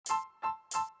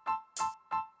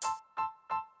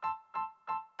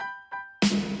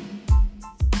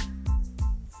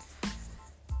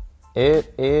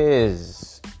It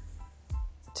is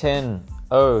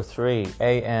 10:03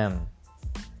 a.m.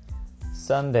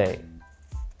 Sunday,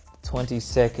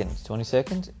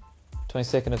 22nd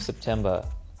of September,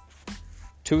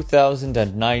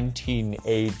 2019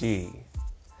 AD.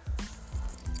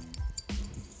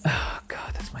 Oh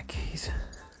God, that's my keys.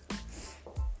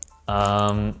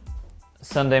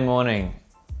 Sunday morning.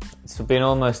 It's been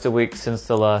almost a week since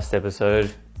the last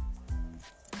episode.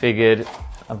 Figured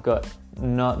I've got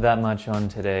not that much on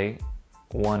today.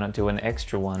 Why not do an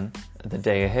extra one the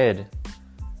day ahead?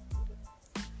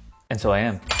 And so I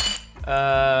am.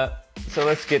 So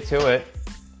let's get to it.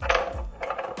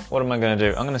 What am I going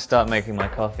to do? I'm going to start making my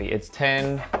coffee. It's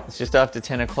just after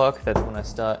 10 o'clock. That's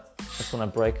when I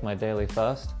break my daily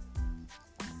fast.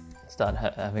 Start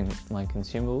having my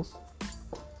consumables.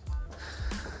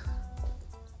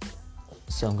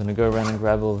 So I'm going to go around and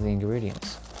grab all the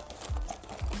ingredients.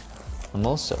 I'm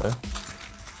also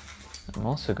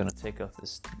going to take off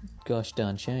this gosh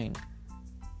darn chain.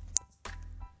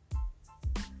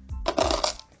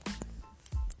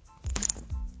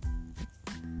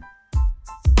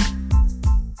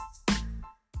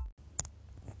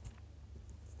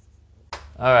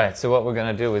 Alright, so what we're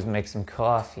going to do is make some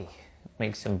coffee.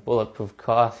 Make some bulletproof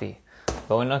coffee.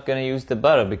 But we're not going to use the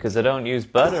butter because I don't use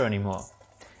butter anymore.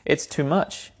 It's too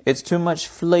much. It's too much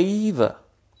flavor.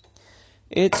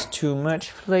 It's too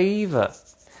much flavor.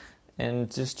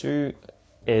 And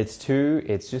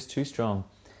it's just too strong.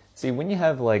 See, when you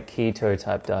have like keto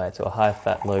type diets or high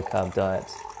fat, low carb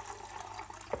diets,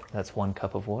 that's 1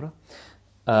 cup of water,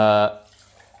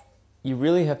 you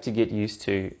really have to get used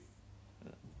to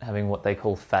having what they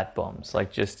call fat bombs,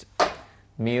 like just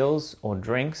meals or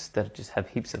drinks that just have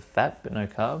heaps of fat but no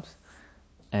carbs.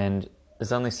 And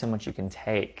there's only so much you can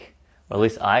take, or at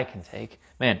least I can take.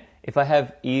 Man, if I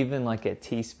have even like a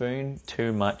teaspoon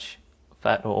too much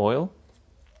fat or oil,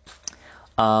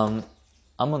 I'm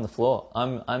on the floor.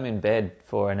 I'm in bed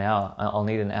for an hour. I'll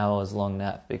need an hour's long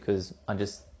nap because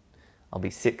I'll be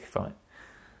sick from it.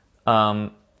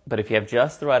 But if you have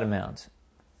just the right amount,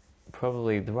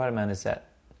 probably the right amount is that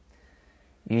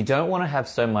you don't want to have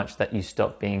so much that you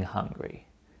stop being hungry,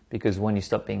 because when you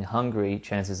stop being hungry,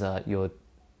 chances are you're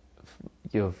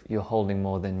holding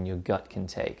more than your gut can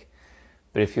take.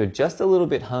 But if you're just a little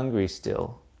bit hungry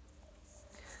still,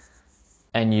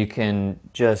 and you can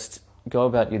just go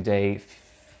about your day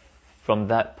from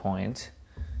that point,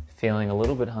 feeling a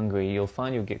little bit hungry, you'll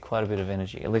find you'll get quite a bit of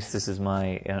energy. At least this is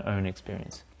my own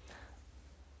experience.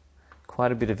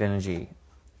 Quite a bit of energy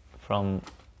from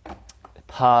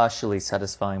partially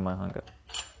satisfying my hunger.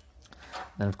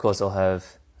 Then of course I'll have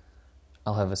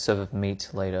a serve of meat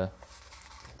later,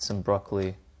 some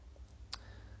broccoli,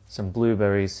 some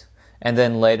blueberries, and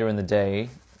then later in the day,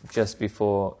 just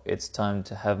before it's time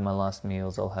to have my last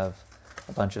meals, I'll have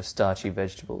a bunch of starchy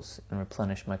vegetables and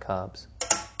replenish my carbs.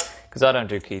 Because I don't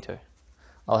do keto.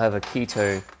 I'll have a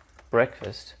keto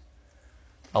breakfast.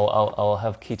 I'll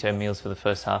have keto meals for the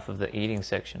first half of the eating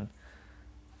section.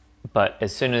 But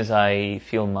as soon as I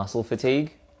feel muscle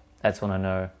fatigue, that's when I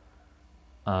know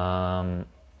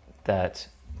that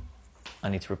I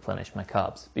need to replenish my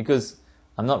carbs. Because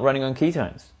I'm not running on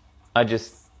ketones. I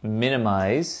just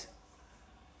minimize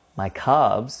my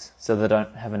carbs so that I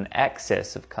don't have an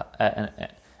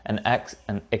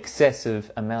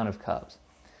excessive amount of carbs.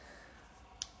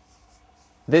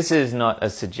 This is not a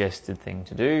suggested thing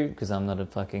to do because I'm not a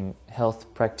fucking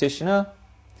health practitioner.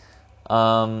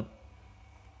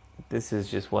 This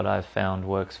is just what I've found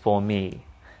works for me.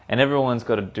 And everyone's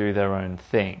got to do their own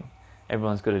thing.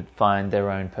 Everyone's got to find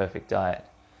their own perfect diet.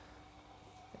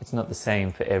 It's not the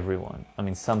same for everyone. I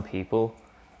mean, some people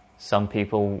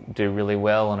do really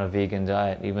well on a vegan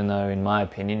diet, even though, in my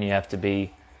opinion,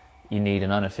 you need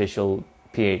an unofficial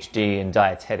PhD in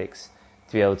dietetics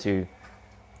to be able to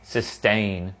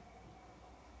sustain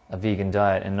a vegan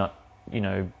diet and not,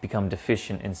 become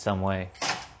deficient in some way.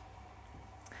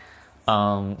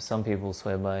 Some people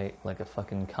swear by like a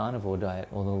fucking carnivore diet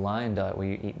or the lion diet where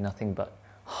you eat nothing but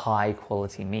high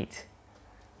quality meat.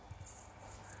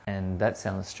 And that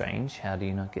sounds strange. How do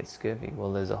you not get scurvy?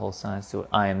 Well, there's a whole science to it.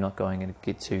 I am not going to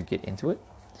get into it.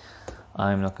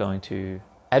 I'm not going to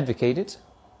advocate it.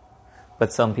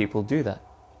 But some people do that.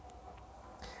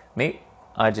 Meat,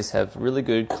 I just have really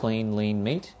good, clean, lean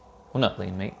meat. Well, not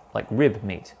lean meat, like rib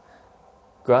meat.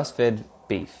 Grass-fed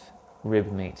beef,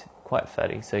 rib meat. Quite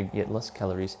fatty, so you get lots of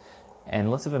calories.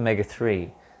 And lots of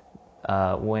omega-3.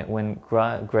 When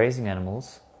grazing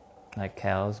animals, like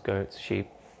cows, goats, sheep,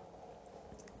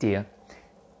 deer,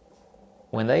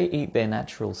 when they eat their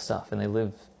natural stuff and they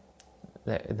live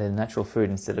their natural food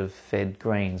instead of fed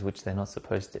grains, which they're not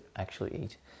supposed to actually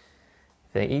eat,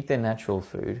 they eat their natural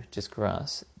food, just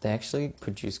grass, they actually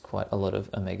produce quite a lot of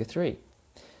omega-3.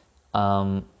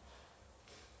 And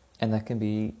that can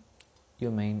be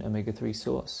your main omega-3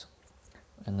 source.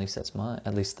 At least that's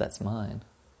mine.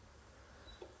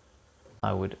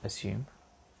 I would assume.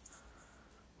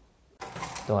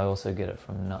 Though I also get it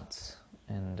from nuts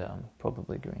and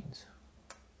probably greens.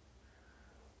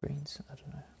 Greens? I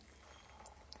don't know.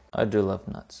 I do love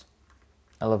nuts.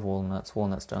 I love walnuts.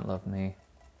 Walnuts don't love me.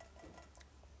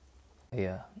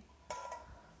 Yeah.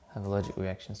 Have allergic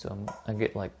reactions to them. I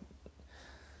get like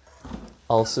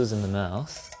ulcers in the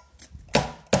mouth,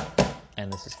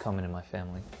 and this is common in my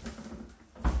family.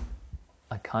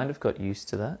 I kind of got used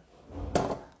to that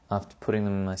after putting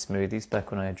them in my smoothies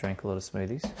back when I drank a lot of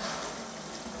smoothies.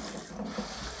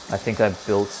 I think I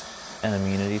built an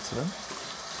immunity to them,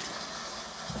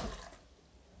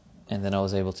 and then I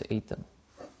was able to eat them.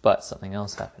 But something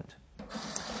else happened.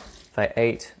 If I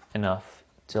ate enough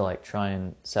to like try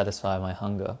and satisfy my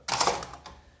hunger,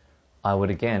 I would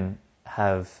again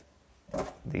have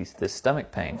this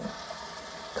stomach pain,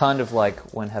 kind of like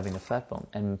when having a fat bomb.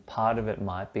 And part of it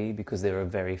might be because they're a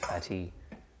very fatty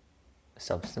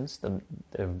substance, they're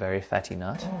a very fatty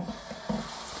nut.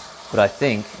 But I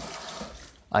think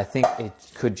it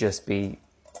could just be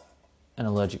an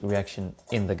allergic reaction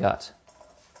in the gut.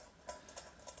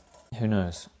 Who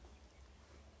knows?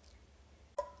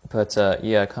 But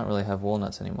yeah, I can't really have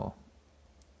walnuts anymore,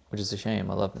 which is a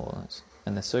shame. I love walnuts,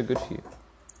 and they're so good for you.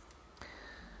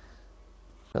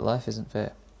 But life isn't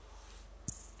fair.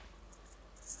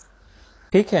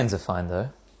 Pecans are fine though,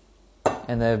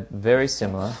 and they're very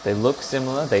similar. They look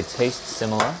similar, they taste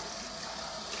similar.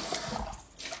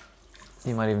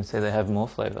 You might even say they have more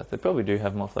flavour. They probably do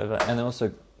have more flavour, and they're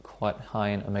also quite high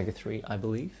in omega-3, I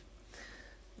believe,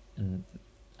 and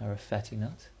are a fatty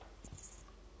nut.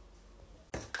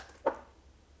 I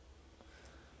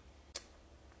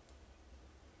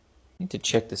need to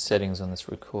check the settings on this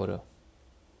recorder.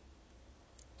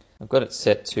 I've got it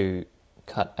set to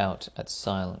cut out at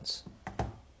silence.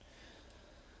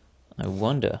 I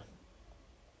wonder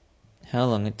how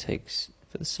long it takes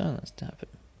for the silence to happen.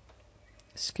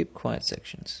 Skip quiet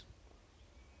sections.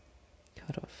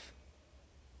 Cut off.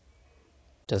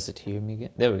 Does it hear me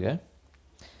again? There we go.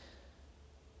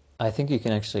 I think you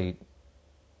can actually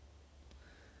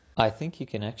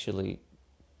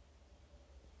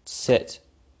set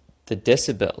the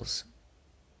decibels.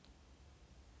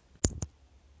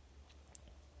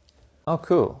 Oh,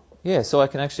 cool. Yeah, so I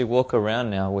can actually walk around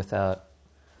now without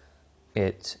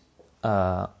it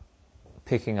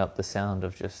picking up the sound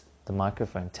of just the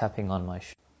microphone tapping on my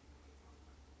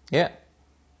Yeah.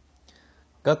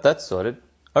 Got that sorted.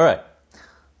 All right.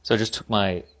 So I just took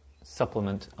my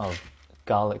supplement of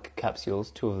garlic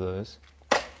capsules, 2 of those.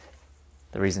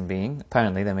 The reason being,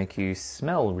 apparently they make you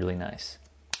smell really nice.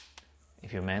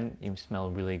 If you're a man, you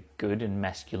smell really good and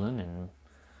masculine,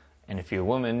 and if you're a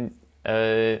woman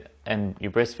and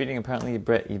you're breastfeeding, apparently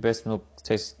your breast milk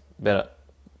tastes better.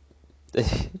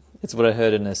 It's what I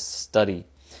heard in a study.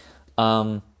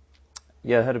 Yeah,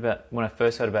 when I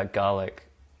first heard about garlic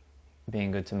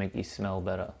being good to make you smell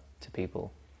better to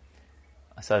people,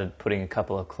 I started putting a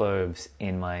couple of cloves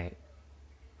in my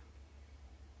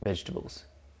vegetables.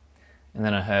 And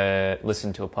then I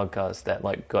listened to a podcast that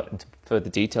like got into further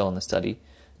detail on the study.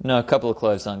 No, a couple of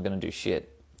cloves aren't going to do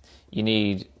shit. You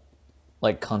need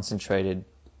like concentrated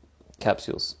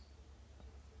capsules.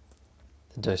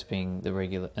 The dose being the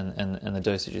regular, and the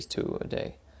dosage is 2 a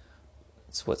day.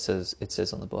 That's what it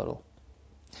says on the bottle.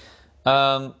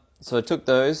 So I took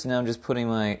those. Now I'm just putting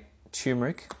my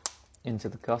turmeric into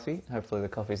the coffee. Hopefully the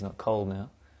coffee's not cold now.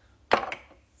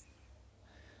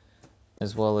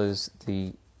 As well as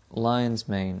the Lion's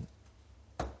Mane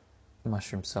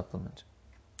mushroom supplement.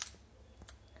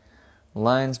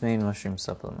 Lion's Mane mushroom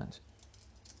supplement.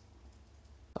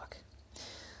 Fuck.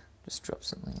 Just drop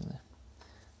something in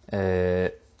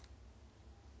there.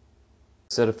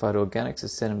 Certified organic,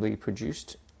 sustainably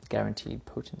produced, guaranteed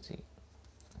potency.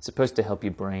 It's supposed to help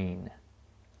your brain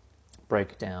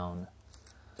break down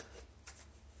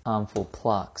harmful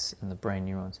plaques in the brain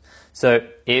neurons. So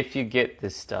if you get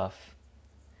this stuff,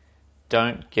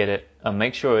 don't get it.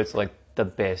 Make sure it's like the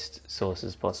best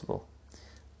sources possible.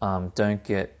 Don't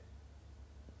get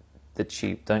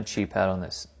Don't cheap out on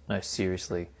this. No,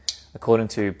 seriously. According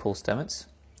to Paul Stamets,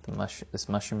 this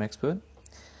mushroom expert,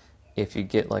 if you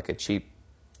get like a cheap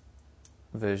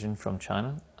version from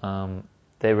China,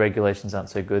 their regulations aren't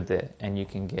so good there, and you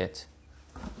can get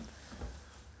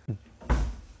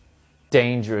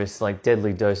dangerous, like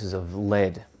deadly doses of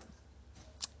lead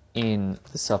in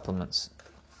the supplements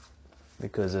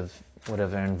because of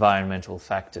whatever environmental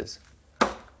factors.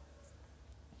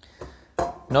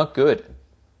 Not good.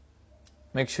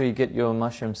 Make sure you get your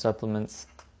mushroom supplements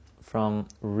from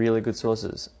really good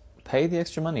sources. Pay the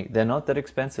extra money. They're not that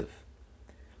expensive.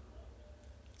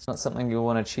 It's not something you'll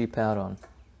want to cheap out on.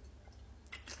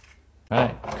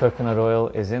 Alright, coconut oil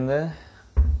is in there.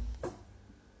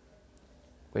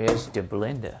 Where's the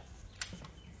blender?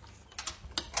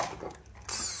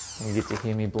 You get to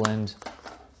hear me blend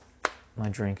my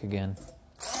drink again.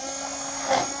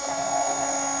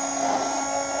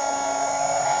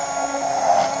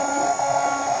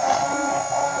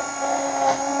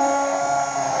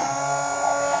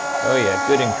 Oh yeah,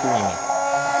 good and creamy.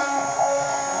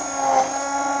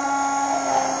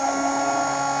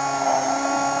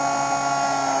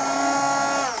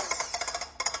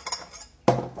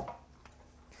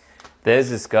 There's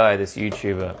this guy, this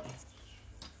YouTuber.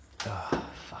 Oh,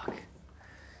 fuck.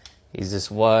 He's this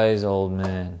wise old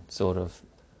man, sort of.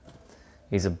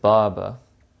 He's a barber.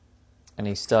 And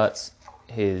he starts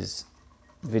his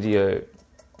vlogs,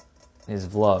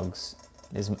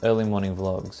 his early morning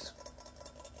vlogs,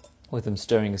 with him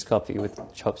stirring his coffee with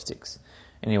chopsticks.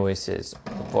 And he always says,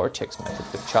 the vortex method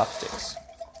with chopsticks.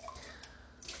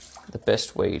 The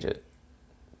best way to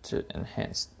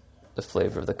enhance the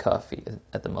flavor of the coffee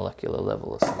at the molecular level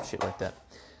or some shit like that.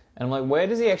 And I'm like, where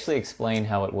does he actually explain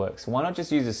how it works? Why not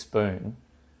just use a spoon?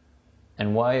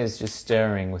 And why is just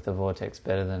stirring with the vortex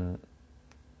better than,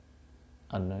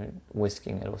 I don't know,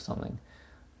 whisking it or something?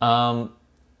 And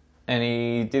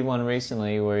he did one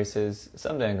recently where he says,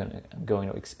 someday I'm going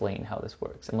to explain how this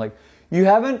works. I'm like, you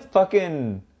haven't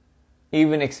fucking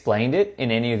even explained it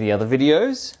in any of the other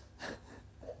videos?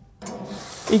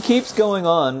 He keeps going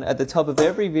on at the top of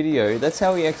every video. That's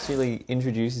how he actually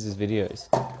introduces his videos.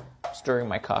 Stirring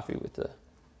my coffee with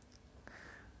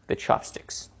the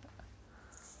chopsticks.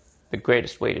 The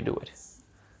greatest way to do it.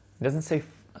 It doesn't say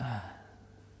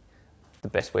the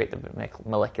best way at the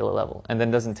molecular level. And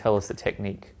then doesn't tell us the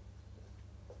technique.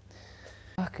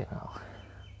 Fucking hell.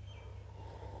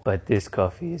 But this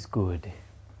coffee is good.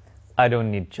 I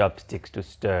don't need chopsticks to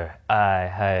stir. I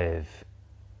have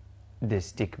the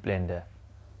stick blender.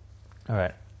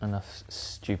 Alright, enough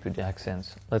stupid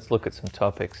accents. Let's look at some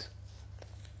topics.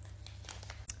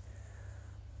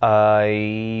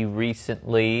 I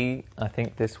recently, I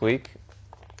think this week,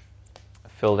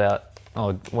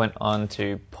 went on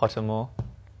to Pottermore.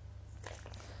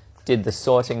 Did the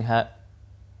sorting hat.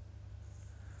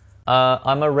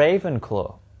 I'm a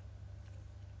Ravenclaw,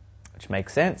 which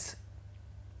makes sense.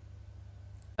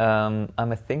 I'm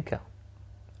a thinker.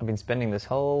 I've been spending this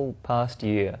whole past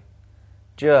year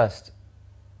just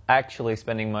actually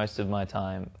spending most of my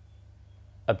time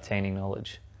obtaining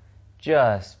knowledge.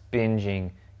 Just binging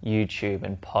YouTube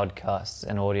and podcasts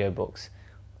and audiobooks,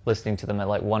 listening to them at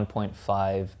like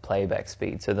 1.5 playback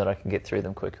speed so that I can get through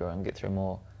them quicker and get through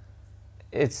more.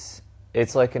 It's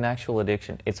like an actual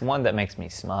addiction. It's one that makes me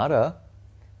smarter,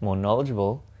 more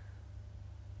knowledgeable,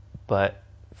 but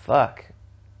fuck.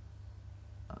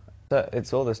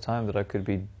 It's all this time that I could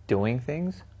be doing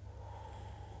things,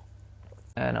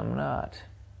 and I'm not.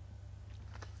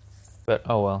 But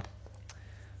oh well.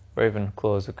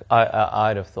 Ravenclaws.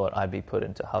 I'd have thought I'd be put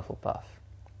into Hufflepuff,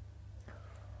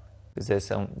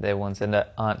 because they're ones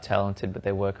that aren't talented, but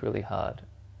they work really hard.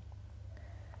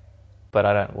 But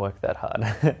I don't work that hard.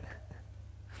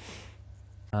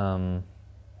 I'm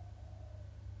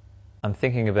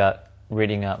thinking about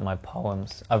reading out my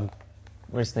poems. I've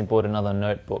recently bought another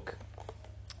notebook,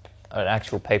 an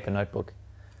actual paper notebook,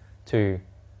 to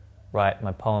write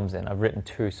my poems in. I've written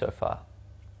 2 so far.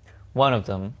 One of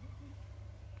them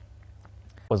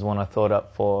was one I thought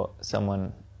up for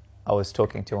someone I was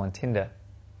talking to on Tinder.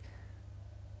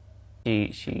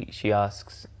 She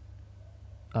asks,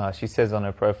 she says on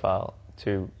her profile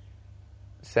to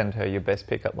send her your best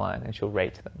pickup line, and she'll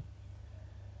rate them.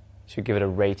 She'll give it a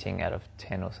rating out of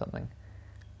 10 or something.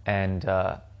 And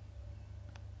I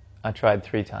tried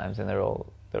 3 times, and they're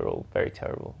all very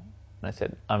terrible. And I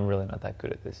said, I'm really not that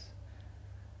good at this.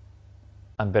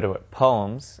 I'm better at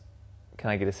poems. Can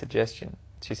I get a suggestion?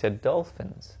 She said,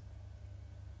 dolphins.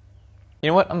 You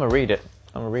know what? I'm going to read it.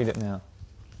 I'm going to read it now.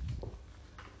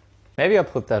 Maybe I'll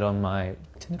put that on my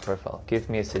Tinder profile. Give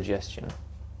me a suggestion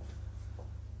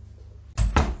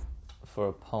for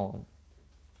a poem.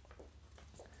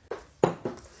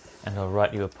 And I'll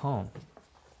write you a poem.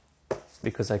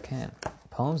 Because I can.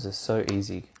 Poems are so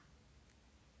easy.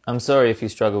 I'm sorry if you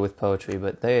struggle with poetry,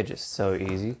 but they are just so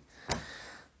easy.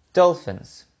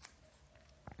 Dolphins.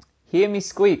 Hear me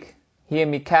squeak, hear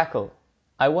me cackle.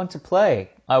 I want to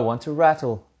play, I want to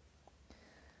rattle.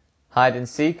 Hide and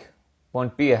seek,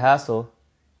 won't be a hassle.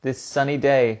 This sunny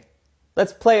day,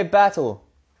 let's play a battle.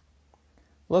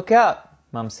 Look out,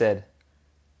 Mum said,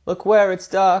 "Look where it's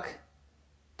dark.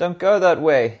 Don't go that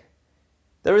way.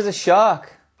 There is a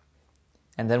shark."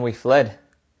 And then we fled.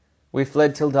 We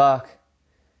fled till dark.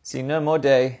 See no more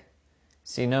day.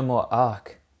 See no more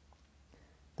ark.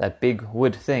 That big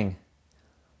wood thing,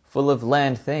 full of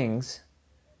land things,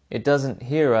 it doesn't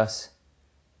hear us.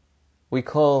 We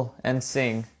call and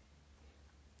sing.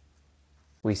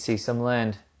 We see some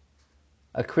land,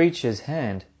 a creature's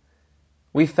hand.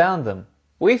 We found them.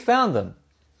 We found them.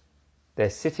 They're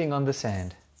sitting on the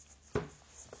sand.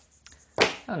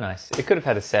 Oh, nice. It could have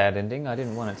had a sad ending. I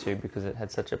didn't want it to because it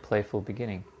had such a playful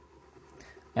beginning.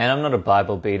 And I'm not a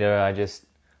Bible beater.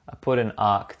 I put an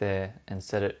ark there and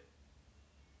set it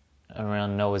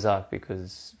around Noah's Ark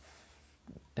because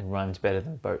it rhymes better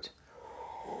than boat.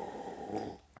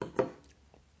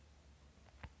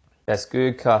 That's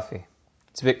good coffee.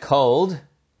 It's a bit cold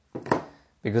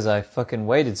because I fucking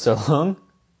waited so long.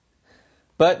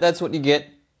 But that's what you get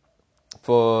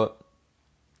for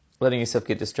letting yourself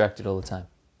get distracted all the time.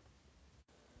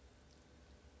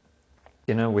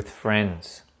 You know, with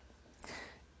friends.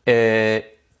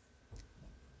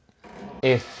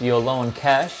 If you're low on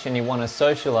cash and you want to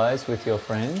socialize with your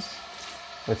friends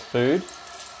with food,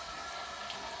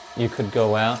 you could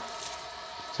go out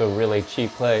to a really cheap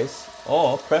place,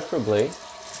 or preferably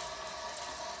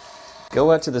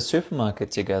go out to the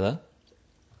supermarket together,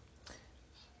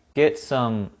 get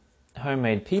some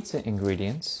homemade pizza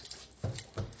ingredients,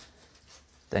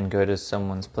 then go to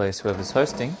someone's place, whoever's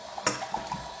hosting,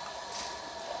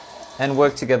 and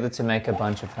work together to make a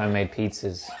bunch of homemade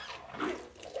pizzas.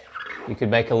 You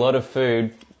could make a lot of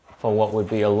food for what would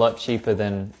be a lot cheaper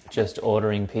than just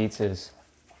ordering pizzas.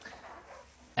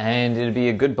 And it'd be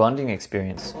a good bonding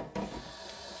experience.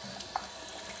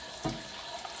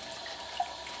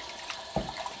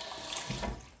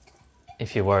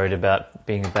 If you're worried about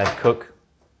being a bad cook,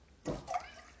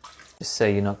 just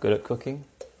say you're not good at cooking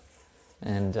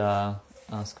and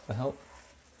ask for help.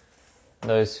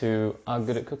 Those who are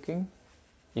good at cooking,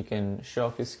 you can show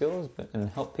off your skills and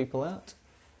help people out.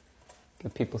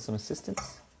 Give people some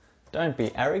assistance. Don't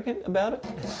be arrogant about it.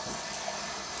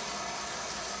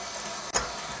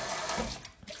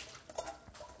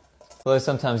 Although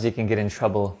sometimes you can get in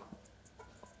trouble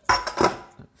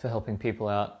for helping people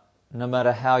out, no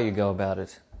matter how you go about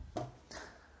it.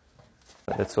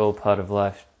 But it's all part of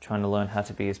life, trying to learn how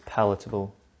to be as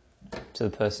palatable to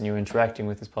the person you're interacting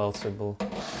with as possible.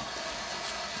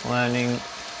 Learning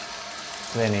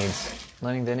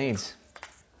their needs.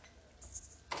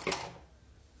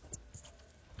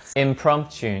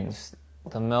 Impromptunes,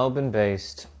 the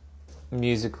Melbourne-based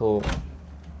musical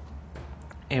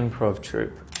improv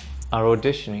troupe, are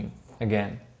auditioning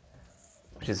again,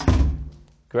 which is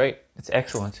great. It's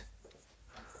excellent.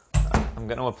 I'm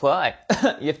going to apply.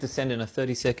 You have to send in a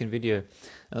 30-second video.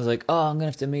 I was like, I'm going to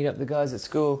have to meet up the guys at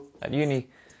school, at uni,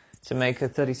 to make a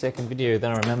 30-second video.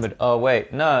 Then I remembered, oh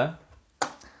wait, no,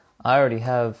 I already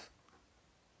have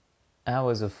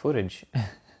hours of footage that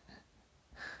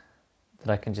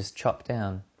I can just chop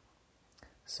down.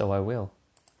 So I will.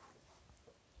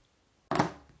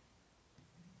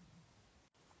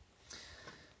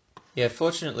 Yeah,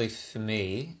 fortunately for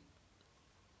me,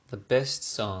 the best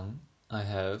song I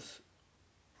have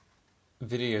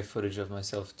video footage of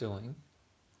myself doing,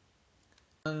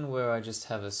 one where I just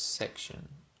have a section.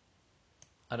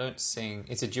 I don't sing,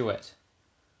 it's a duet,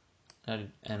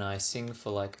 and I sing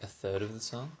for like a third of the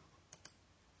song.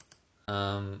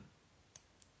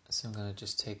 So I'm gonna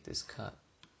just take this cut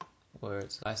where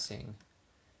I sing,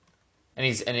 and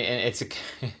it's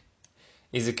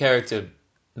he's a character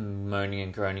moaning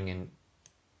and groaning and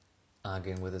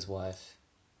arguing with his wife.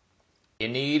 You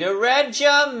need a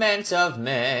regiment of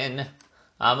men.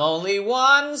 I'm only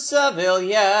one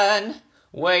civilian.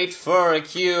 Wait for a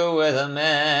queue with a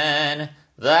man.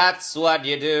 That's what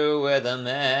you do with a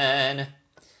man.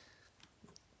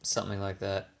 Something like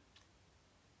that.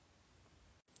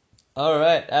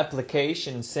 Alright,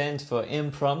 application sent for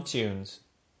Impromptunes.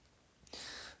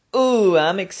 Ooh,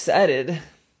 I'm excited.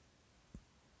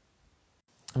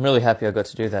 I'm really happy I got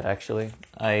to do that, actually.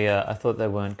 I thought they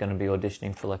weren't going to be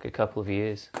auditioning for like a couple of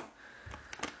years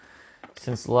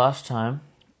since last time.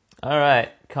 Alright,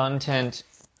 content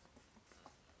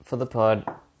for the pod.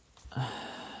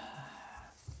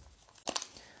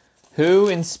 Who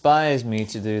inspires me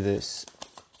to do this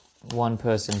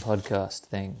one-person podcast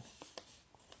thing?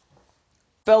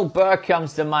 Bill Burr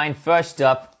comes to mind first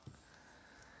up.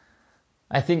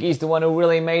 I think he's the one who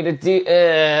really made it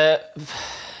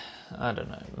I don't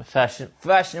know,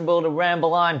 fashionable to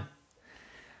ramble on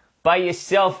by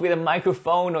yourself with a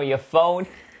microphone or your phone.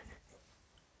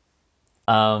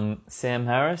 Sam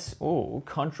Harris,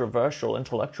 controversial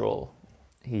intellectual.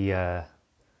 I've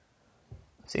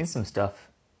seen some stuff,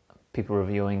 people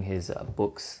reviewing his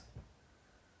books,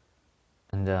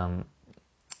 and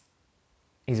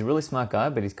he's a really smart guy,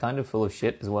 but he's kind of full of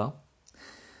shit as well.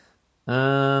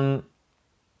 A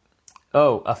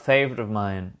favorite of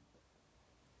mine,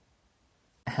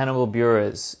 Hannibal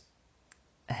Buress'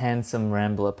 Handsome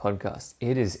Rambler podcast.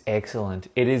 It is excellent.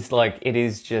 It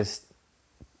is just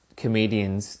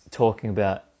comedians talking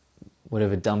about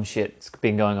whatever dumb shit's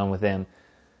been going on with them.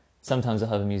 Sometimes they'll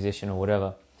have a musician or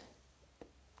whatever.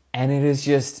 And it is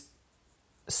just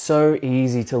so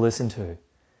easy to listen to.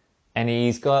 And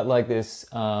he's got like this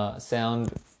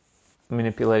sound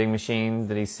manipulating machine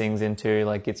that he sings into,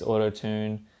 like gets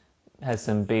auto-tune, has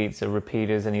some beats or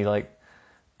repeaters, and he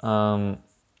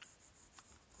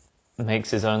makes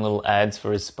his own little ads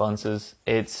for his sponsors.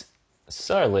 It's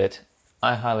so lit.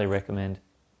 I highly recommend.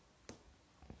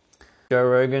 Joe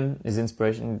Rogan is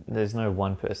inspiration. There's no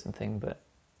one person thing, but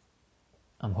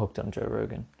I'm hooked on Joe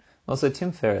Rogan. Also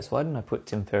Tim Ferriss. Why didn't I put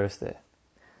Tim Ferriss there?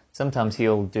 Sometimes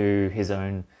he'll do his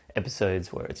own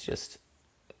episodes where it's just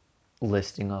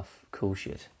listing off cool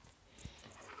shit.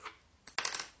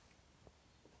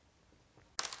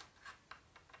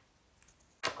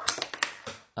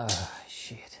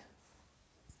 Shit.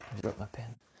 I dropped my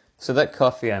pen. So that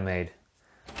coffee I made,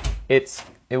 it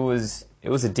was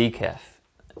a decaf,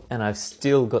 and I've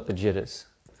still got the jitters.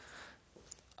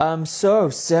 I'm so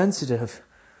sensitive.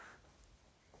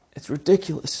 It's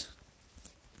ridiculous.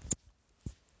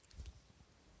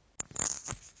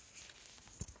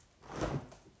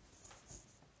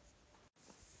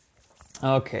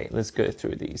 Okay, let's go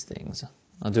through these things.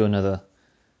 I'll do another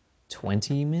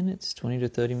 20 to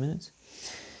 30 minutes.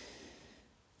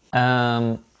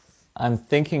 I'm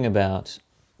thinking about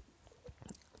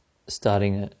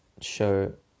starting a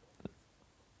show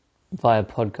via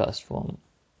podcast form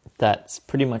that's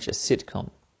pretty much a sitcom.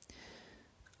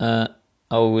 I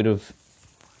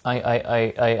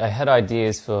had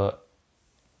ideas for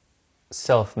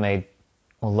self-made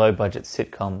or low-budget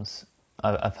sitcoms.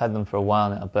 I've had them for a while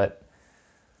now, but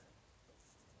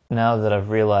now that I've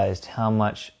realized how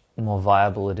much more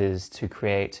viable it is to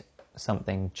create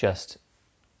something just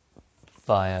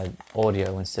via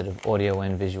audio instead of audio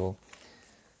and visual,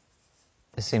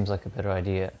 it seems like a better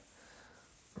idea.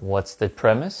 What's the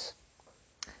premise?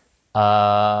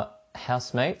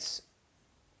 Housemates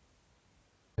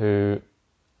who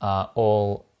are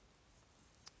all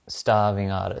starving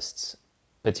artists,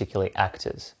 particularly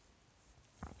actors.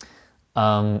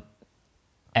 And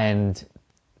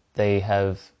they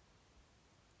have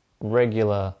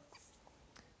regular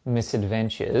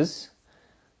misadventures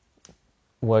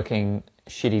working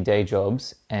shitty day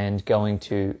jobs and going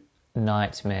to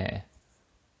nightmare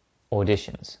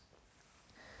auditions.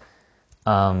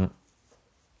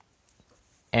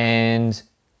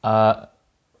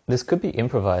 This could be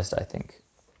improvised, I think.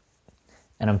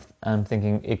 And I'm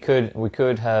thinking we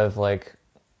could have like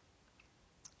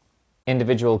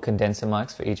individual condenser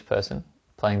mics for each person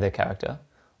playing their character,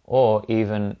 or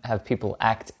even have people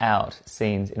act out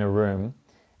scenes in a room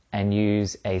and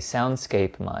use a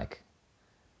soundscape mic.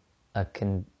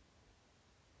 Did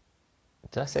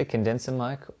I say condenser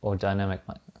mic or dynamic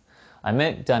mic? I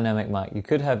meant dynamic mic. You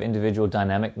could have individual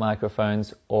dynamic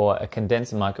microphones or a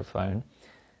condenser microphone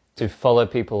to follow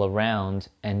people around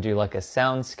and do like a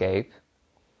soundscape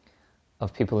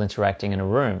of people interacting in a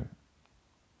room,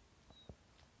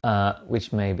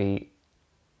 which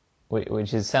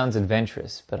sounds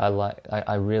adventurous, but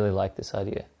I really like this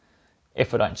idea,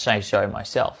 if I don't say so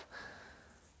myself.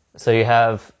 So you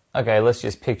have, let's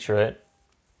just picture it.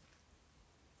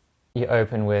 You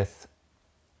open with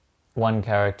one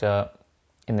character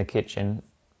in the kitchen.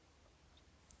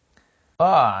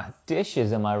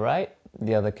 Dishes, am I right?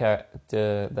 The other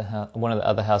character, one of the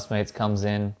other housemates comes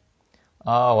in.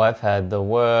 Oh, I've had the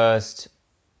worst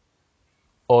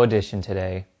audition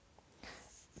today.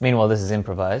 Meanwhile, this is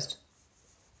improvised.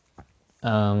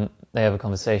 They have a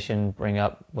conversation, bring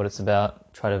up what it's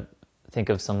about, try to think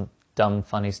of some dumb,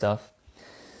 funny stuff.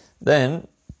 Then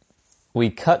we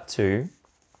cut to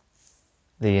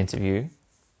the interview,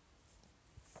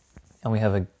 and we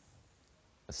have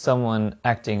someone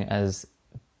acting as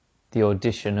the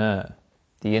auditioner,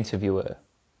 the interviewer.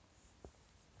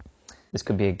 This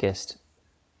could be a guest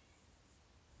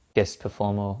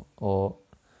performer or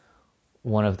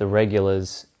one of the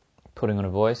regulars putting on a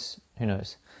voice, who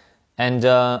knows. And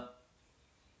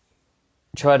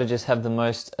try to just have the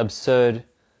most absurd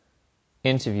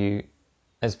interview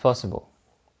as possible,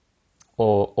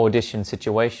 or audition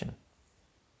situation.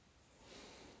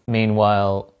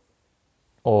 Meanwhile,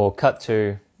 or cut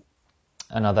to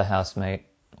another housemate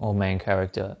or main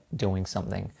character doing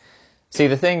something. See,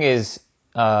 the thing is,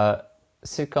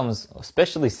 sitcoms,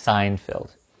 especially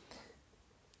Seinfeld,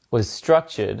 was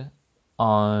structured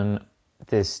on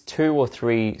this 2 or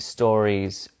 3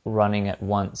 stories running at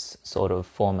once sort of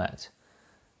format,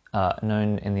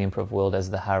 known in the improv world as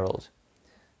the Herald.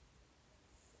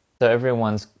 So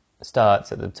everyone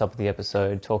starts at the top of the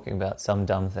episode talking about some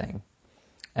dumb thing,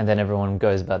 and then everyone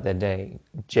goes about their day.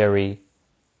 Jerry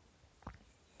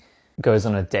goes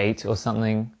on a date or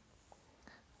something.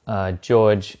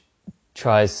 George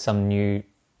tries some new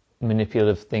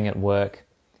manipulative thing at work.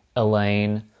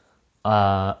 Elaine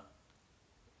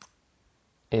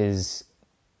is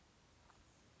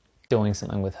doing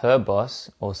something with her boss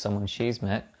or someone she's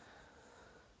met.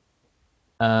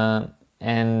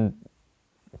 And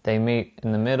they meet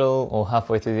in the middle or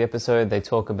halfway through the episode. They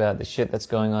talk about the shit that's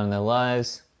going on in their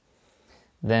lives.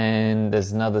 Then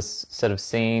there's another set of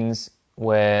scenes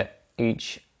where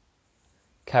each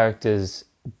character's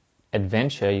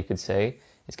adventure, you could say,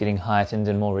 is getting heightened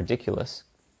and more ridiculous.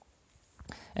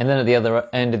 And then at the other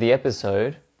end of the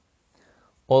episode,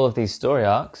 all of these story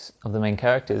arcs of the main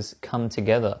characters come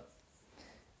together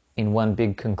in one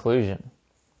big conclusion.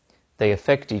 They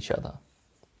affect each other.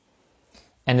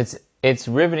 And it's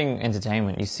riveting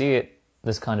entertainment. You see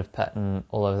this kind of pattern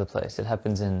all over the place. It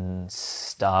happens in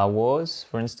Star Wars,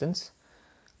 for instance.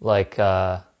 Like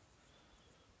a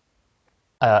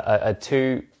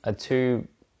two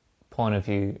point of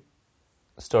view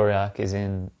story arc is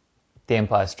in The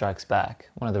Empire Strikes Back.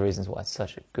 One of the reasons why it's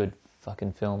such a good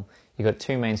fucking film. You got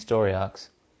 2 main story arcs,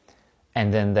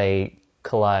 and then they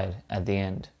collide at the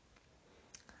end.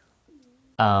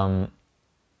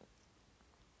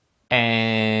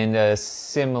 And a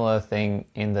similar thing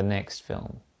in the next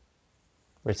film,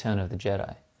 Return of the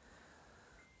Jedi.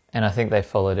 And I think they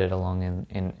followed it along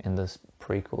in the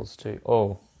prequels too.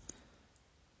 Oh,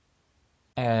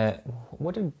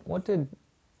 what did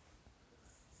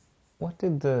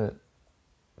the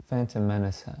Phantom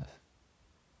Menace have?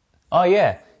 Oh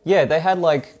yeah, they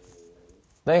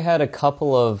had a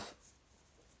couple of.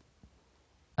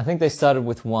 I think they started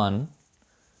with 1,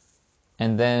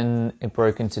 and then it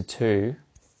broke into 2,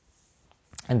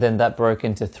 and then that broke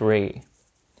into 3,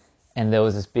 and there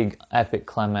was this big epic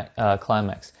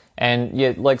climax. And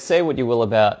yeah, like, say what you will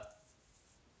about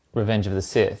Revenge of the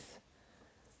Sith,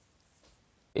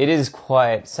 it is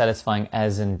quite satisfying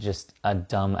as in just a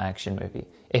dumb action movie.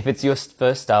 If it's your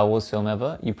first Star Wars film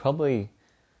ever, you probably,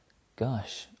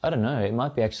 gosh, I don't know, it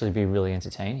might actually be really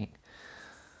entertaining.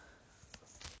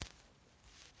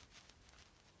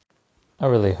 I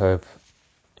really hope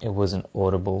it wasn't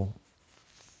audible.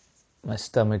 My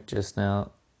stomach just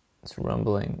now, it's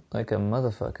rumbling like a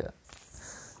motherfucker.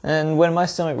 And when my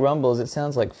stomach rumbles, it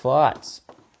sounds like farts.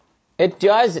 It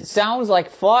does, it sounds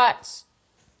like farts.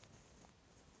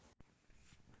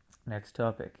 Next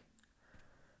topic.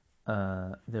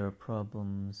 There are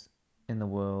problems in the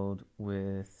world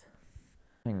with...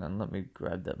 Hang on, let me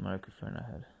grab that microphone I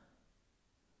had.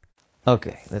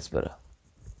 Okay, that's better.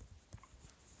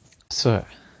 So,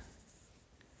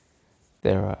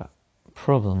 there are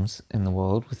problems in the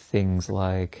world with things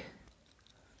like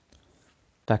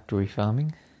factory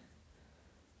farming,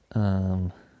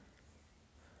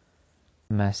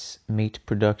 mass meat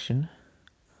production.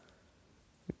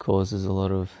 It causes a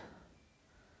lot of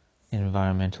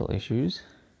environmental issues,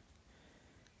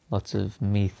 lots of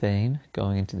methane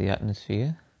going into the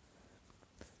atmosphere,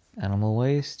 animal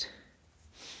waste.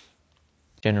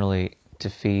 Generally, to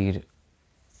feed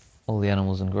all the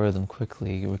animals and grow them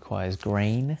quickly requires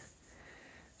grain.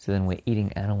 So then we're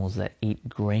eating animals that eat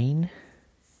grain.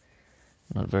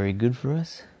 Not very good for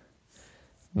us.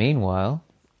 Meanwhile,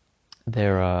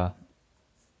 there are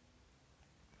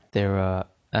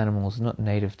animals not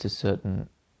native to certain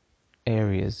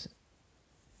areas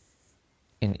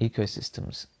in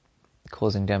ecosystems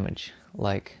causing damage,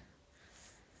 like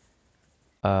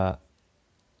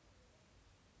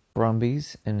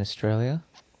brumbies in Australia.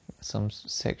 Some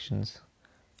sections,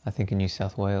 I think in New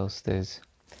South Wales, there's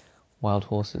wild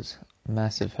horses,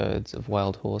 massive herds of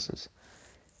wild horses.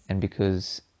 And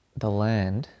because the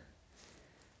land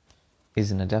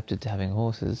isn't adapted to having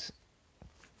horses,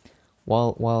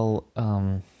 while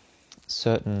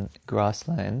certain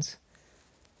grasslands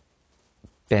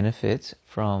benefit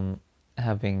from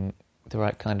having the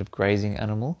right kind of grazing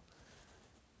animal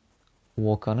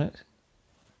walk on it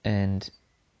and,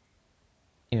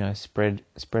 you know, spread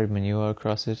manure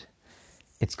across it,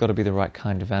 it's got to be the right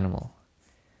kind of animal.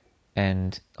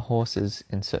 And horses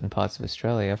in certain parts of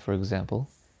Australia, for example,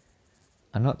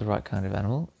 are not the right kind of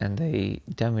animal, and they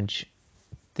damage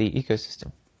the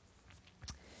ecosystem.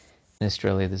 In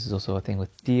Australia, this is also a thing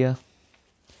with deer.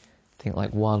 Think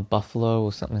like wild buffalo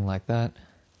or something like that.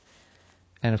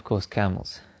 And of course,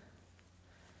 camels.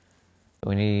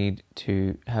 We need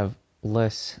to have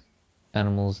less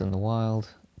animals in the wild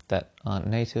that aren't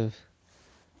native,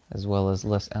 as well as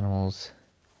less animals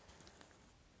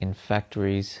in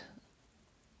factories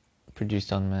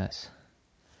produced en masse.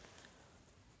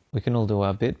 We can all do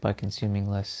our bit by consuming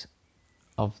less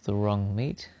of the wrong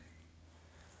meat.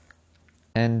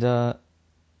 And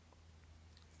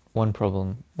one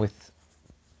problem with...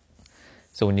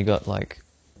 So when you got like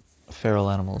feral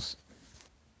animals,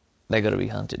 they got to be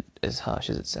hunted, as harsh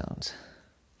as it sounds.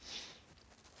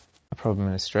 A problem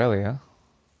in Australia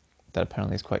that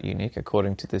apparently is quite unique,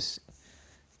 according to this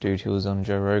dude who was on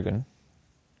Joe Rogan.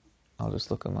 I'll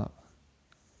just look him up.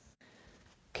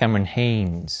 Cameron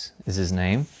Haynes is his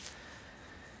name,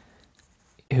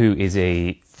 who is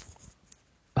a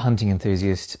hunting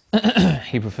enthusiast.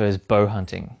 He prefers bow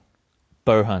hunting.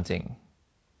 Bow hunting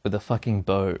with a fucking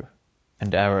bow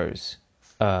and arrows.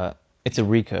 It's a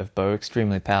recurve bow,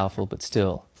 extremely powerful, but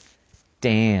still,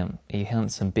 damn, he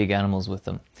hunts some big animals with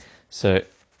them. So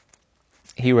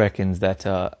he reckons that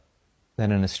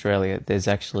in Australia there's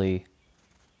actually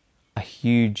a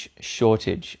huge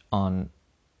shortage on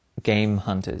game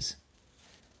hunters.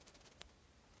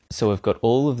 So we've got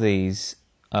all of these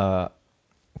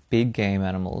big game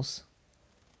animals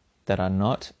that are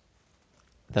not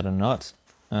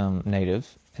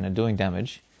native and are doing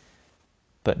damage,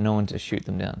 but no one to shoot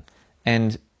them down.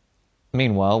 And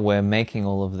meanwhile, we're making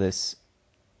all of this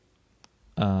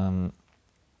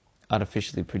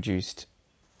artificially produced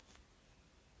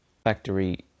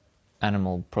factory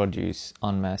animal produce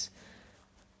en masse.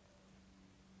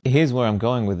 Here's where I'm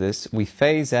going with this. We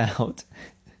phase out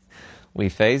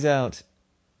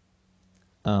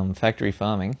factory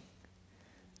farming,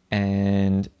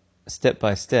 and step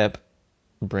by step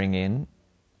bring in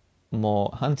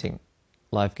more hunting,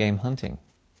 live game hunting.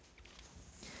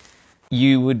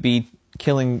 You would be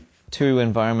killing two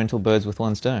environmental birds with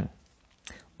one stone.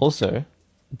 Also,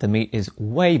 the meat is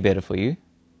way better for you.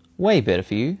 Way better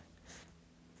for you.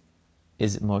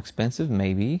 Is it more expensive?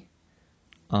 Maybe.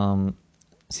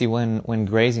 See, when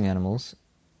grazing animals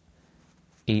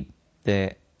eat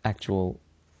their actual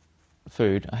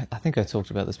food, I think I talked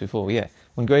about this before, yeah.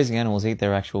 When grazing animals eat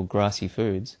their actual grassy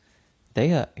foods,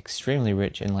 they are extremely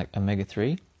rich in like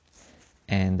omega-3,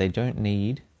 and they don't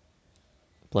need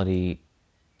bloody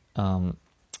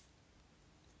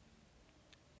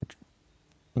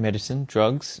medicine,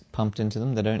 drugs pumped into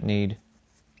them. They don't need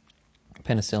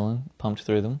penicillin pumped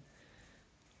through them,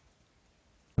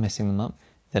 messing them up.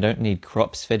 They don't need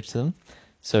crops fed to them.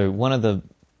 So I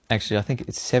think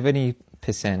it's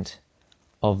 70%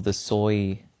 of the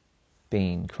soy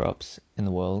bean crops in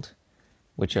the world,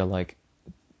 which are like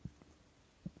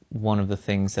one of the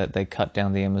things that they cut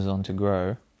down the Amazon to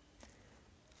grow.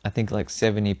 I think like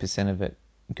 70% of it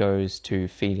goes to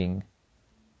feeding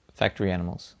factory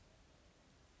animals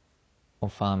or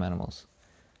farm animals,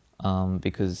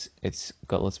 because it's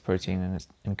got lots of protein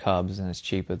and carbs, and it's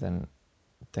cheaper than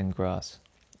grass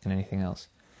and anything else.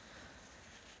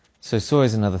 So soy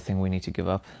is another thing we need to give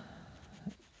up.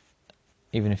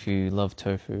 Even if you love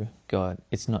tofu, God,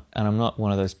 it's not. And I'm not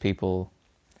one of those people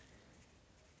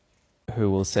who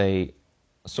will say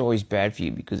soy is bad for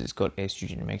you because it's got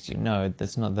estrogen. It makes you... No,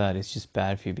 that's not that. It's just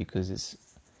bad for you because it's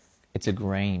a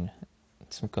grain.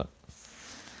 It's got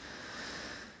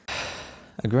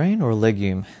a grain or a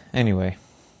legume. Anyway,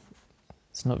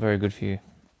 it's not very good for you.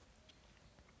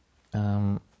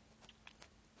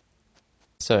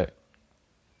 So,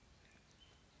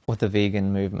 what the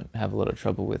vegan movement have a lot of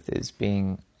trouble with is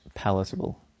being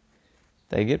palatable.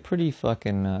 They get pretty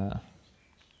fucking...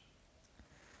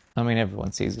 I mean,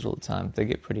 everyone sees it all the time. They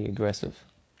get pretty aggressive.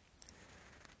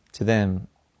 To them,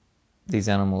 these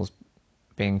animals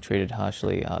being treated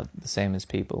harshly are the same as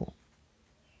people.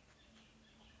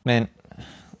 Man,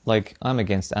 like, I'm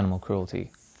against animal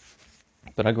cruelty,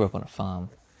 but I grew up on a farm.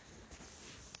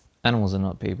 Animals are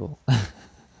not people.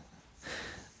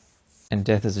 And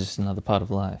death is just another part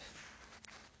of life.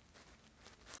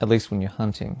 At least when you're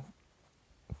hunting,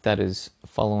 that is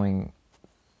following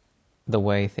the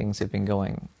way things have been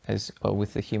going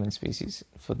with the human species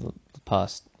for the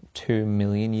past 2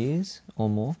 million years or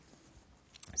more,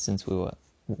 since we were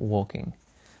walking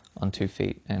on 2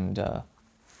 feet and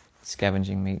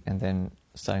scavenging meat, and then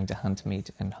starting to hunt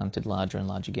meat and hunted larger and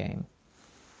larger game.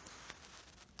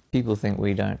 People think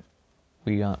we aren't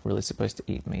really supposed to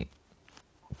eat meat,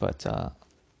 but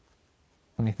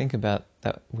when you think about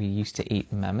that, we used to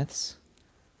eat mammoths,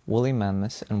 woolly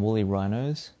mammoths and woolly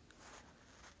rhinos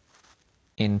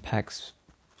in packs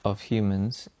of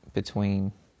humans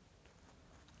between...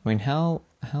 I mean, how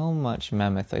much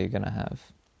mammoth are you going to have?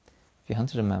 If you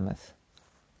hunted a mammoth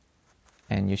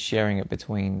and you're sharing it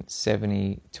between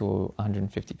 70 to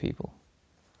 150 people,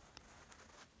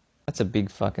 that's a big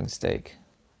fucking steak.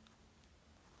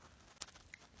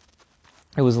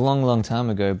 It was a long, long time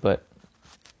ago, but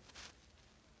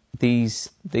these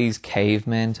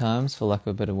caveman times, for lack of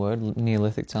a better word,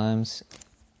 Neolithic times,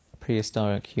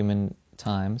 prehistoric human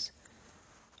times,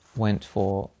 went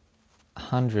for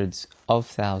hundreds of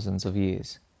thousands of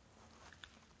years.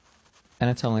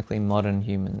 Anatomically, modern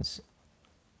humans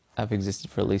have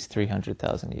existed for at least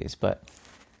 300,000 years, but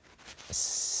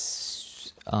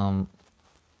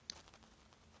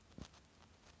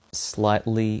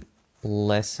slightly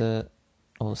lesser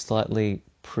or slightly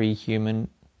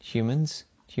humanoids,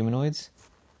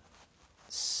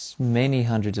 many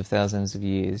hundreds of thousands of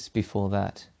years before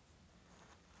that.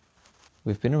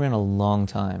 We've been around a long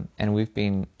time, and we've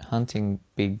been hunting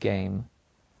big game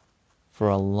for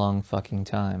a long fucking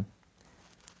time.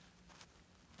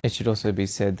 It should also be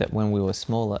said that when we were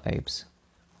smaller apes,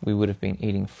 we would have been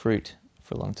eating fruit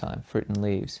for a long time, fruit and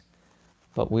leaves,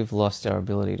 but we've lost our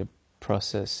ability to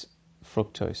process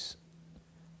fructose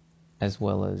as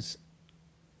well as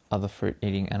other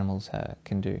fruit-eating animals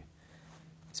can do.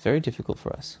 It's very difficult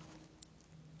for us.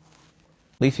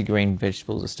 Leafy green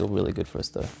vegetables are still really good for us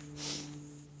though.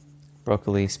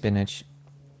 Broccoli, spinach,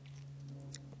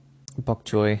 bok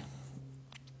choy,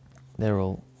 they're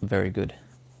all very good.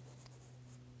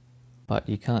 But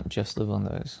you can't just live on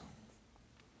those.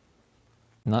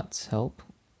 Nuts help.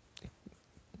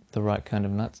 The right kind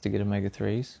of nuts to get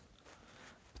omega-3s.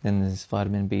 Then there's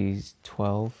vitamin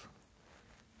B12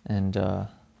 and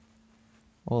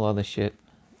all this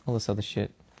other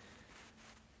shit.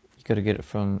 You got to get it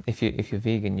from, if you're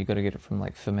vegan, you got to get it from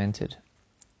like fermented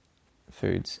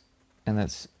foods, and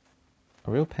that's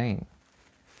a real pain.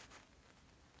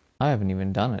 I haven't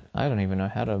even done it. I don't even know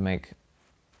how to make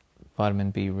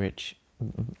vitamin B rich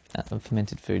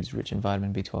fermented foods rich in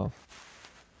vitamin B12.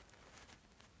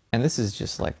 And this is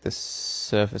just like the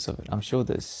surface of it. I'm sure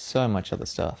there's so much other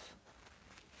stuff.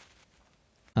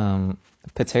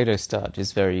 Potato starch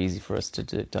is very easy for us to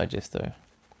digest though.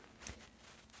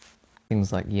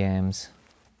 Things like yams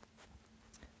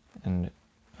and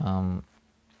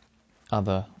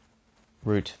other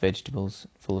root vegetables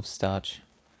full of starch.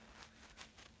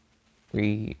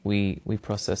 We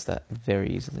process that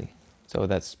very easily. So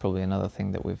that's probably another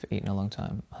thing that we've eaten a long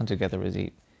time. Hunter-gatherers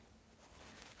eat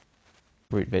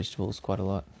root vegetables quite a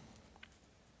lot.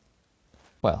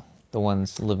 Well, the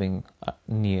ones living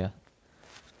near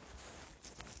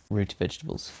root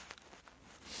vegetables.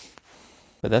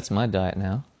 But that's my diet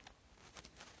now.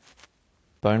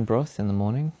 Bone broth in the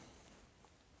morning.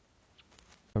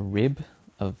 A rib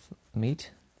of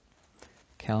meat.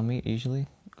 Cow meat usually.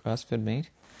 Grass-fed meat.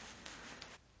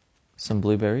 Some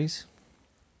blueberries.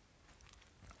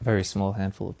 A very small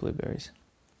handful of blueberries.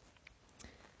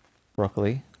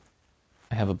 Broccoli.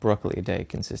 I have a broccoli a day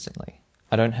consistently.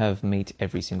 I don't have meat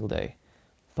every single day,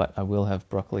 but I will have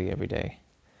broccoli every day.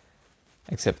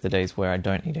 Except the days where I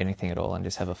don't eat anything at all and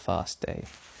just have a fast day.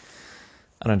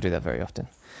 I don't do that very often.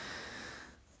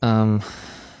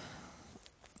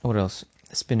 What else?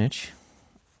 Spinach.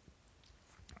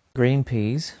 Green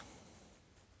peas.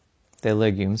 They're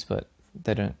legumes, but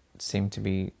they don't seem to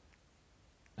be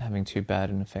having too bad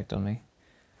an effect on me.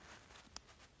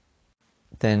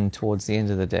 Then towards the end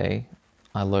of the day,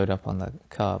 I load up on the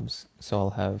carbs. So I'll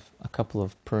have a couple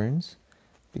of prunes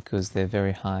because they're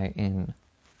very high in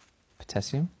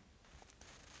potassium,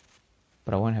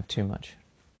 but I won't have too much.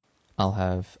 I'll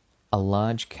have a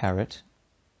large carrot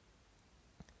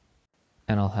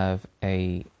and I'll have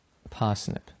a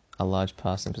large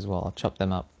parsnip as well. I'll chop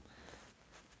them up,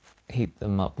 heat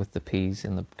them up with the peas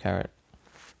and the carrot,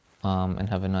 and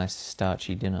have a nice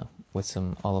starchy dinner with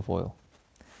some olive oil.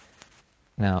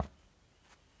 Now,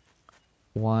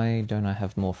 why don't I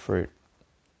have more fruit?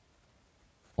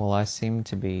 Well, I seem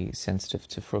to be sensitive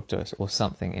to fructose or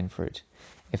something in fruit.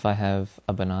 If I have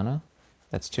a banana,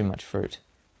 that's too much fruit,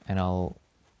 and I'll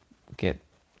get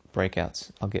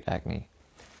breakouts. I'll get acne.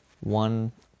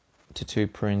 1 to 2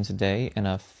 prunes a day and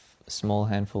a small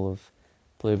handful of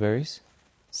blueberries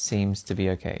seems to be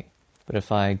okay. But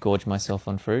if I gorge myself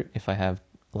on fruit, if I have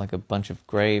like a bunch of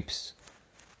grapes,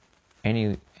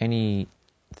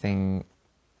 anything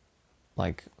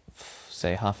like,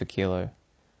 say, half a kilo,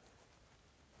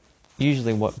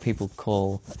 usually what people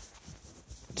call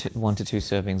 1 to 2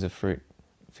 servings of fruit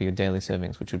for your daily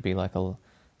servings, which would be like a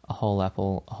whole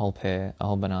apple, a whole pear, a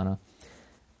whole banana,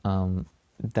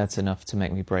 that's enough to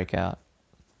make me break out.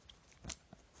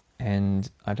 and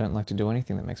I don't like to do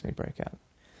anything that makes me break out.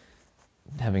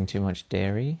 Having too much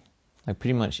dairy, like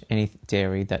pretty much any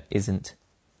dairy that isn't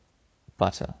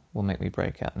butter, will make me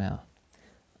break out now,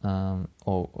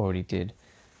 or already did.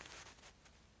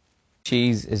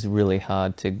 Cheese is really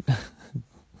hard to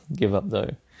give up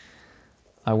though.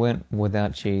 I went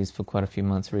without cheese for quite a few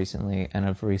months recently, and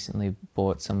I've recently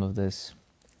bought some of this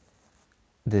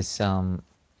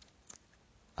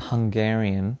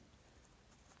Hungarian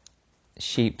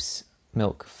sheep's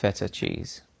milk feta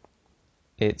cheese.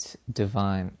 It's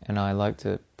divine, and I like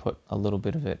to put a little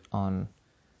bit of it on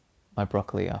my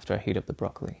broccoli after I heat up the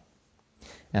broccoli.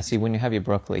 Now see, when you have your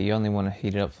broccoli, you only want to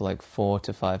heat it up for like 4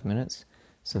 to 5 minutes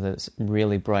so that it's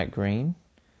really bright green,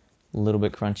 a little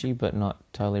bit crunchy but not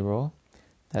totally raw.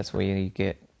 That's where you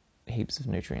get heaps of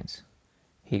nutrients.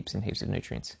 Heaps and heaps of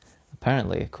nutrients.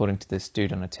 Apparently, according to this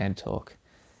dude on a TED Talk,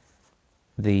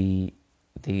 the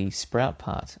sprout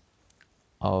part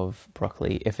of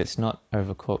broccoli, if it's not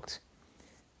overcooked,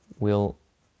 will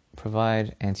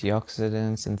provide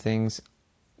antioxidants and things,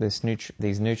 these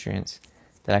nutrients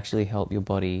that actually help your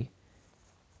body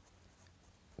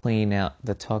clean out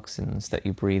the toxins that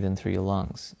you breathe in through your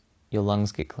lungs. Your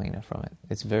lungs get cleaner from it.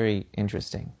 It's very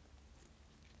interesting.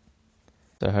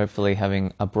 So hopefully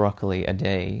having a broccoli a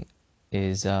day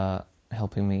is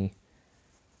helping me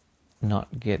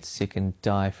not get sick and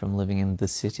die from living in the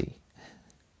city.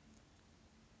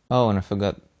 Oh, and I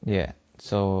forgot, yeah,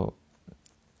 so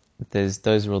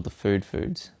those are all the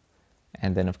foods.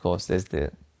 And then of course there's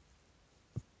the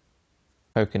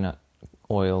coconut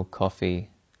oil coffee,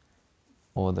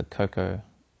 or the cocoa,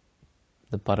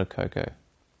 the butter cocoa.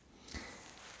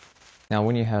 Now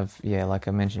when you have, like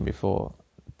I mentioned before,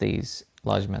 these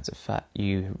large amounts of fat,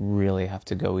 you really have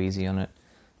to go easy on it.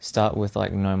 Start with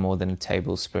like no more than a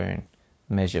tablespoon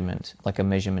measurement, like a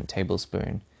measurement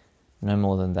tablespoon. No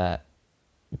more than that.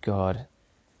 God.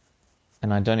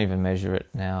 And I don't even measure it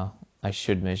now. I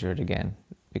should measure it again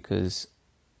because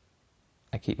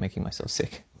I keep making myself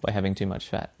sick by having too much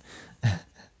fat.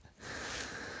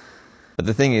 But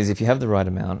the thing is, if you have the right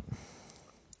amount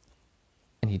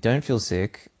and you don't feel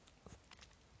sick,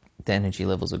 the energy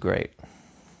levels are great.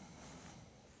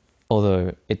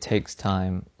 Although it takes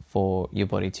time for your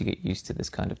body to get used to this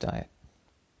kind of diet.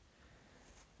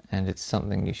 And it's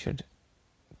something you should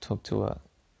talk to a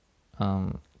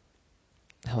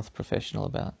health professional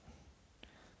about.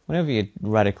 Whenever you're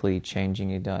radically changing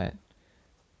your diet,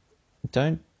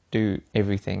 don't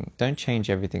change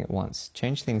everything at once.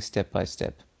 Change things step by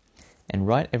step, and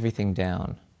write everything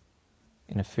down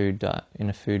in a food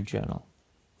journal,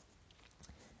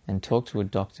 and talk to a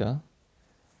doctor,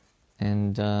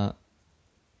 and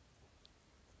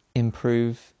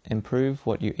improve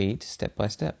what you eat step by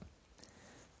step.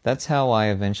 That's how I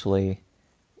eventually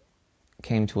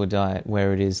came to a diet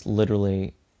where it is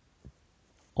literally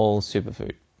all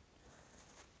superfood.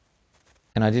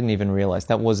 And I didn't even realize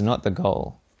that was not the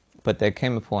goal. But there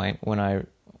came a point when I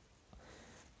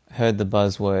heard the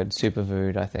buzzword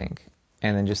superfood, I think,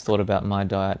 and then just thought about my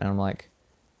diet, and I'm like,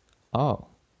 oh,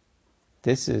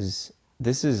 this is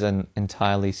an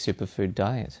entirely superfood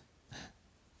diet.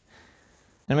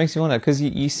 And it makes you wonder, because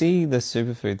you see the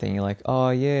superfood thing, you're like, oh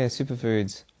yeah,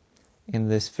 superfoods in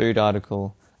this food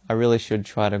article. I really should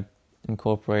try to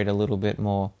incorporate a little bit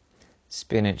more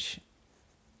spinach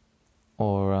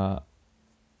or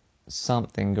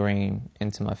something green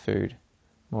into my food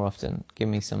more often. Give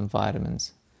me some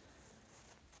vitamins.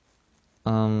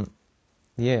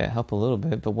 Help a little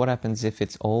bit, but what happens if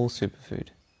it's all superfood?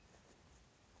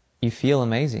 You feel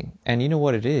amazing. And you know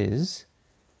what it is?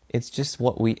 It's just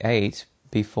what we ate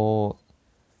before,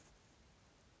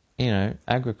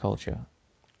 agriculture.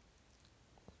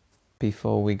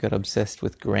 Before we got obsessed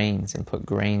with grains and put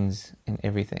grains in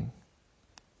everything.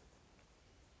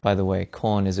 By the way,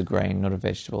 corn is a grain, not a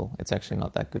vegetable. It's actually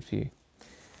not that good for you.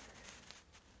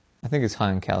 I think it's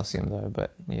high in calcium though,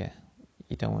 but yeah,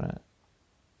 you don't want to.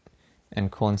 And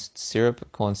corn syrup,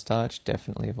 cornstarch,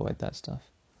 definitely avoid that stuff.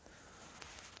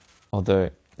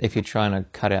 Although, if you're trying to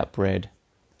cut out bread,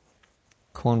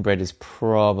 cornbread is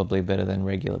probably better than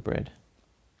regular bread.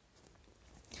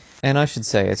 And I should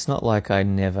say, it's not like I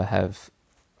never have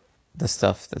the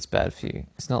stuff that's bad for you.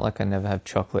 It's not like I never have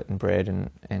chocolate and bread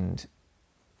and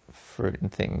fruit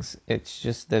and things. It's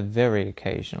just they're very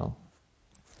occasional.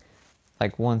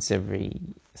 Like once every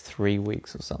 3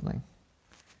 weeks or something.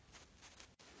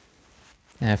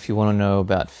 Now, if you want to know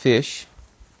about fish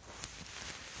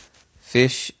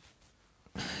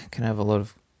can have a lot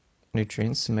of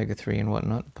nutrients, omega-3 and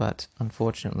whatnot, but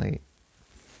unfortunately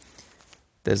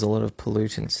there's a lot of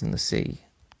pollutants in the sea,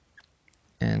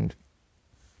 and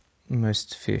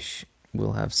most fish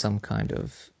will have some kind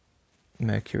of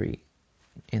mercury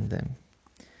in them.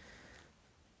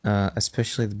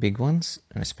 Especially the big ones,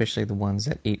 and especially the ones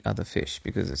that eat other fish,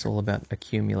 because it's all about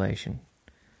accumulation.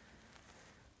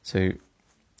 So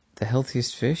the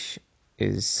healthiest fish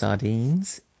is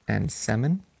sardines and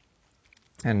salmon,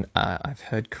 and I've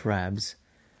heard crabs,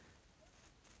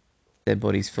 their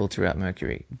bodies filter out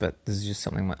mercury, but this is just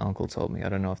something my uncle told me. I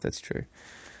don't know if that's true,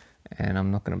 and I'm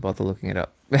not going to bother looking it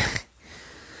up.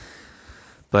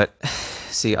 But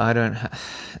see,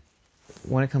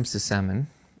 when it comes to salmon,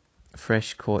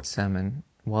 fresh caught salmon,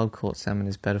 wild caught salmon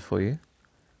is better for you,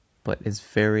 but it's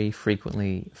very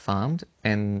frequently farmed,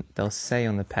 and they'll say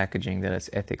on the packaging that it's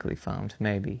ethically farmed.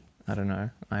 Maybe, I don't know,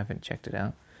 I haven't checked it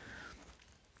out,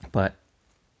 but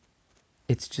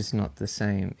it's just not the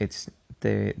same. It's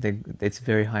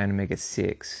very high in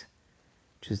omega-6,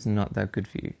 which is not that good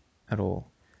for you at all,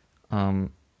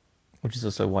 which is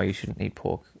also why you shouldn't eat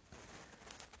pork.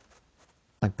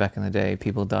 Like back in the day,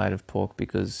 people died of pork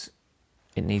because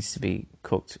it needs to be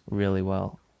cooked really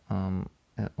well,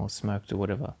 or smoked or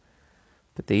whatever.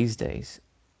 But these days,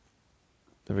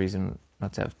 the reason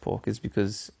not to have pork is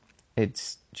because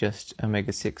it's just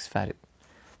omega-6 fat.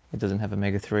 It doesn't have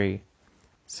omega-3.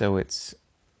 So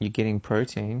you're getting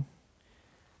protein,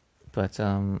 but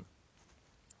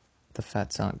the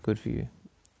fats aren't good for you,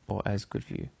 or as good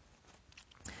for you.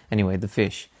 Anyway, the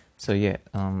fish. So yeah,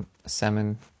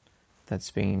 salmon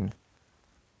that's been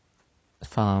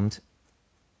farmed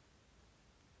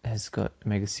has got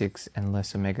omega-6 and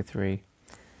less omega-3.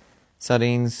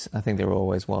 Sardines, I think they're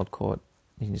always wild caught.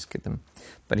 You can just get them.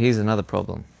 But here's another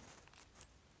problem.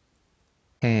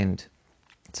 Canned.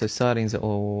 So sardines are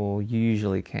all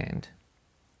usually canned.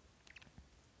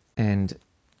 And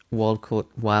wild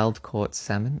caught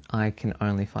salmon, I can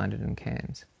only find it in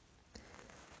cans.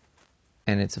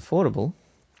 And it's affordable,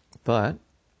 but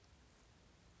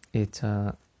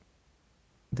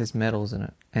there's metals in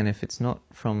it. And if it's not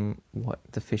from what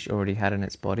the fish already had in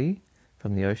its body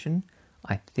from the ocean,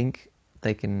 I think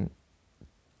they can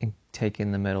take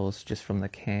in the metals just from the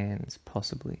cans,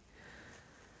 possibly.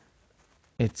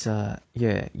 It's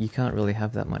you can't really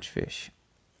have that much fish.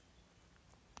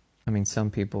 I mean,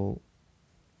 some people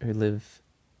who live,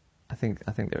 I think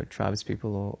there are tribes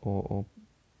people or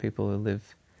people who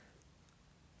live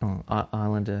on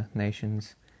islander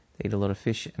nations. They eat a lot of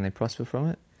fish and they prosper from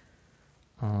it.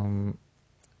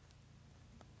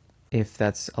 If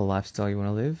that's a lifestyle you want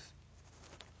to live,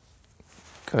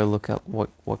 go look up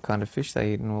what kind of fish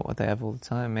they eat and what they have all the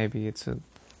time. Maybe it's a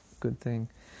good thing.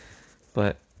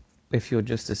 But if you're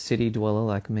just a city dweller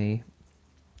like me,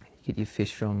 you get your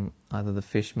fish from either the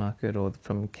fish market or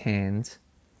from cans.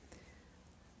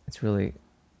 It's really,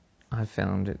 I've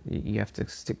found it, you have to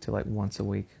stick to like once a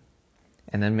week,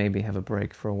 and then maybe have a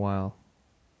break for a while,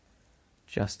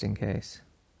 just in case.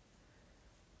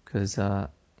 Because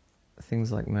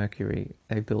things like mercury,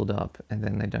 they build up and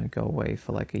then they don't go away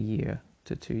for like a year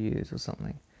to 2 years or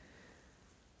something.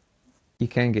 You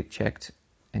can get checked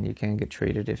and you can get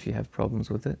treated if you have problems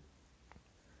with it.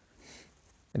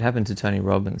 It happened to Tony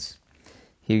Robbins.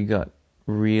 He got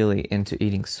really into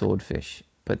eating swordfish,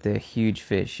 but they're huge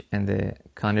fish and they're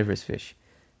carnivorous fish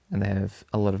and they have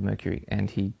a lot of mercury, and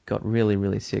he got really,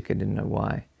 really sick and didn't know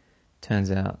why. Turns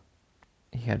out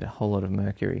he had a whole lot of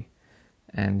mercury,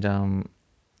 and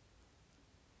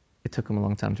it took him a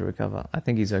long time to recover. I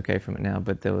think he's okay from it now,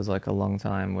 but there was like a long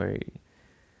time where he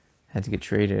had to get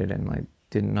treated and like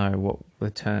didn't know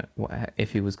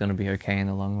if he was going to be okay in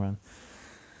the long run.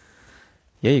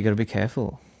 Yeah, you got to be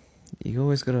careful. You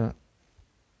always got to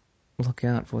look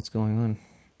out for what's going on.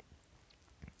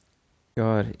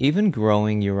 God, even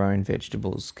growing your own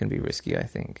vegetables can be risky, I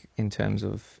think, in terms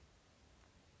of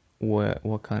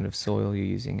what kind of soil you're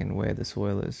using and where the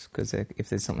soil is. Because if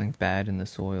there's something bad in the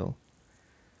soil,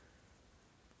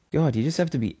 God, you just have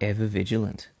to be ever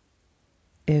vigilant.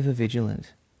 Ever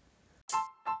vigilant.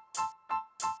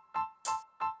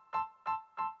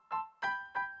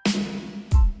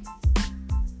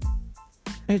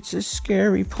 It's a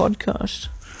scary podcast.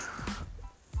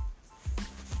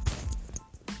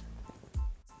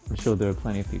 I'm sure there are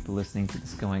plenty of people listening to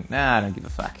this going, nah, I don't give a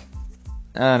fuck.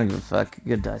 I don't give a fuck.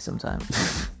 You're gonna die sometime.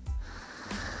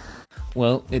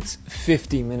 Well, it's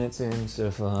 50 minutes in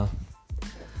so far.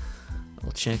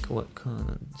 I'll check what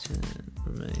content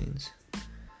remains.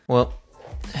 Well,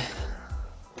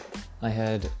 I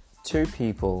had 2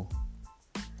 people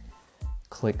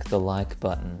click the like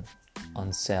button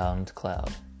on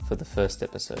SoundCloud for the first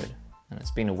episode, and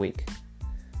it's been a week.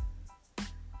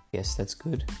 Yes, that's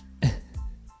good.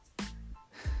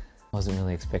 Wasn't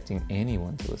really expecting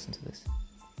anyone to listen to this.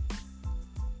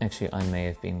 Actually, I may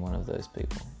have been one of those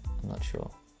people. I'm not sure.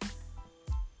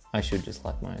 I should just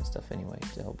like my own stuff anyway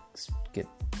to help get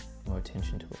more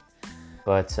attention to it.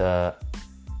 But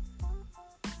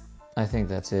I think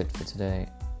that's it for today.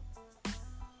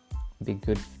 Be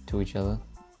good to each other.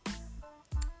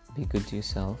 Be good to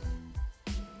yourself.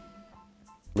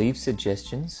 Leave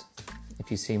suggestions if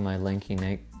you see my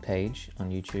Lankynate page on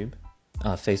YouTube,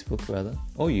 Facebook rather,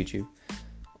 or YouTube,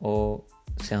 or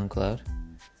SoundCloud.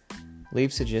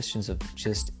 Leave suggestions of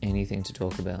just anything to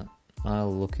talk about.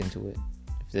 I'll look into it.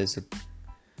 If there's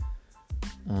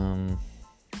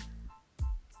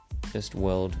just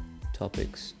world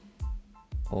topics,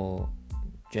 or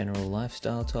general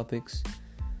lifestyle topics,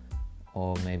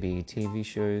 or maybe TV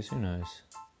shows, who knows?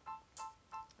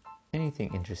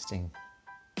 Anything interesting.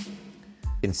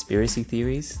 Conspiracy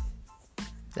theories?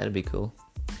 That'd be cool.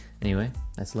 Anyway,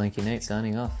 that's Lankynate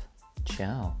signing off.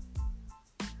 Ciao.